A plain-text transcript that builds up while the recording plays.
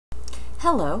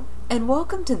Hello, and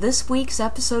welcome to this week's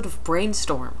episode of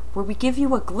Brainstorm, where we give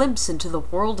you a glimpse into the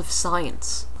world of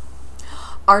science.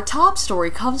 Our top story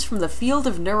comes from the field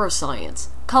of neuroscience.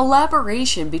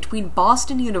 Collaboration between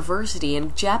Boston University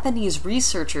and Japanese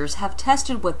researchers have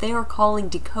tested what they are calling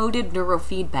decoded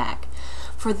neurofeedback.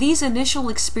 For these initial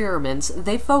experiments,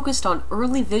 they focused on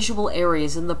early visual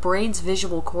areas in the brain's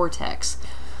visual cortex.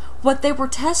 What they were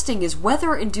testing is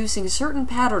whether inducing certain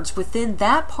patterns within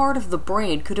that part of the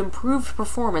brain could improve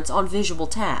performance on visual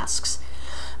tasks.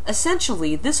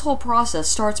 Essentially, this whole process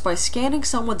starts by scanning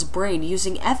someone's brain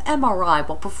using fMRI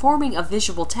while performing a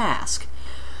visual task.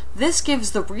 This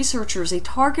gives the researchers a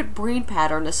target brain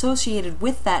pattern associated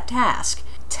with that task.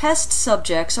 Test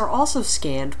subjects are also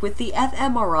scanned with the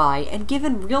fMRI and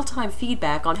given real-time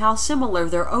feedback on how similar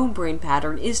their own brain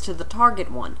pattern is to the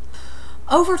target one.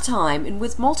 Over time, and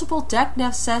with multiple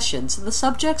DECNEF sessions, the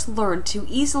subjects learned to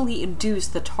easily induce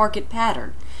the target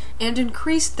pattern, and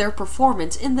increased their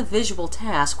performance in the visual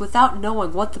task without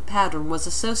knowing what the pattern was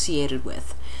associated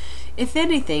with. If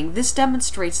anything, this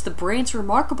demonstrates the brain's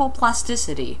remarkable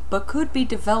plasticity, but could be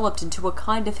developed into a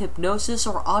kind of hypnosis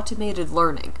or automated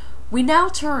learning. We now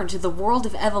turn to the world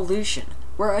of evolution,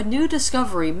 where a new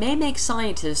discovery may make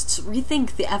scientists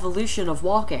rethink the evolution of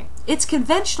walking. It's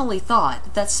conventionally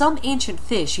thought that some ancient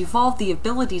fish evolved the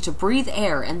ability to breathe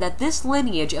air and that this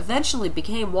lineage eventually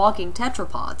became walking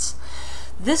tetrapods.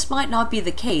 This might not be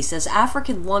the case, as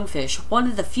African lungfish, one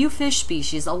of the few fish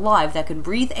species alive that can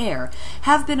breathe air,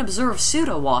 have been observed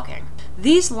pseudo-walking.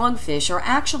 These lungfish are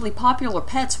actually popular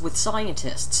pets with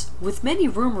scientists, with many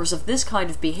rumors of this kind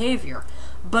of behavior,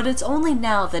 but it's only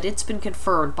now that it's been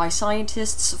confirmed by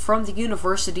scientists from the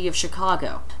University of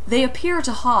Chicago. They appear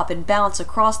to hop and bounce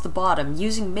across the bottom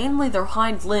using mainly their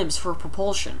hind limbs for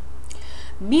propulsion,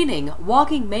 meaning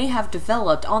walking may have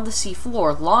developed on the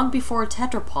seafloor long before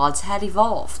tetrapods had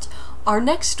evolved. Our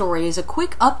next story is a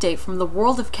quick update from the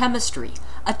world of chemistry.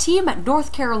 A team at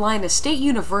North Carolina State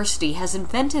University has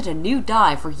invented a new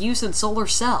dye for use in solar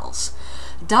cells.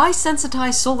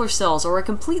 Dyesensitized solar cells are a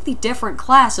completely different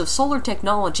class of solar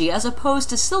technology as opposed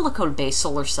to silicone-based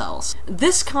solar cells.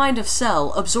 This kind of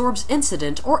cell absorbs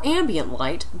incident or ambient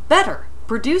light better,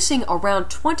 producing around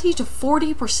 20 to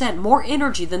 40% more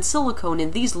energy than silicone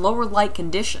in these lower light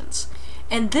conditions.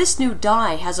 And this new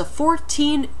dye has a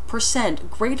 14%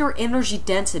 greater energy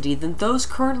density than those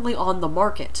currently on the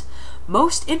market.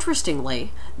 Most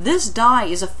interestingly, this dye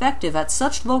is effective at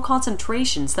such low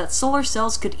concentrations that solar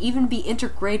cells could even be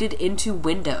integrated into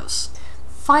windows.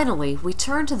 Finally, we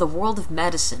turn to the world of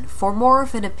medicine for more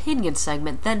of an opinion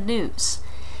segment than news.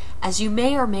 As you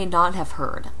may or may not have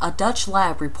heard, a Dutch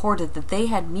lab reported that they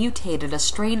had mutated a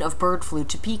strain of bird flu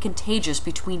to be contagious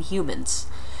between humans.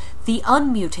 The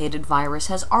unmutated virus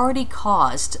has already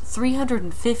caused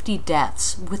 350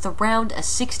 deaths, with around a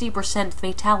 60%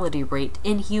 fatality rate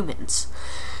in humans.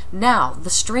 Now,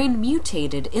 the strain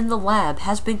mutated in the lab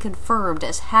has been confirmed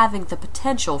as having the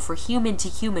potential for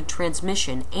human-to-human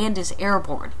transmission and is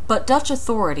airborne, but Dutch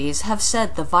authorities have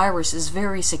said the virus is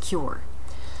very secure.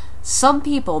 Some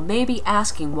people may be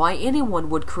asking why anyone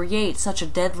would create such a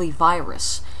deadly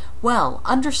virus. Well,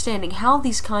 understanding how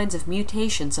these kinds of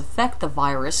mutations affect the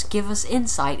virus give us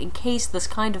insight in case this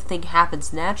kind of thing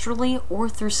happens naturally or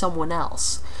through someone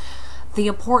else. The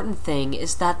important thing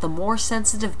is that the more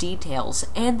sensitive details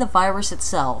and the virus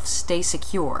itself stay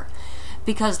secure,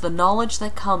 because the knowledge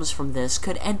that comes from this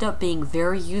could end up being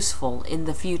very useful in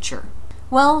the future.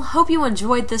 Well, hope you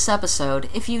enjoyed this episode.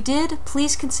 If you did,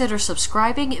 please consider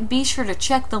subscribing and be sure to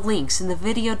check the links in the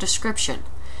video description.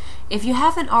 If you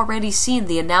haven't already seen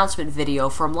the announcement video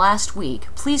from last week,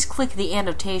 please click the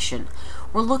annotation.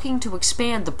 We're looking to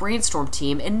expand the Brainstorm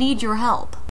team and need your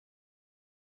help.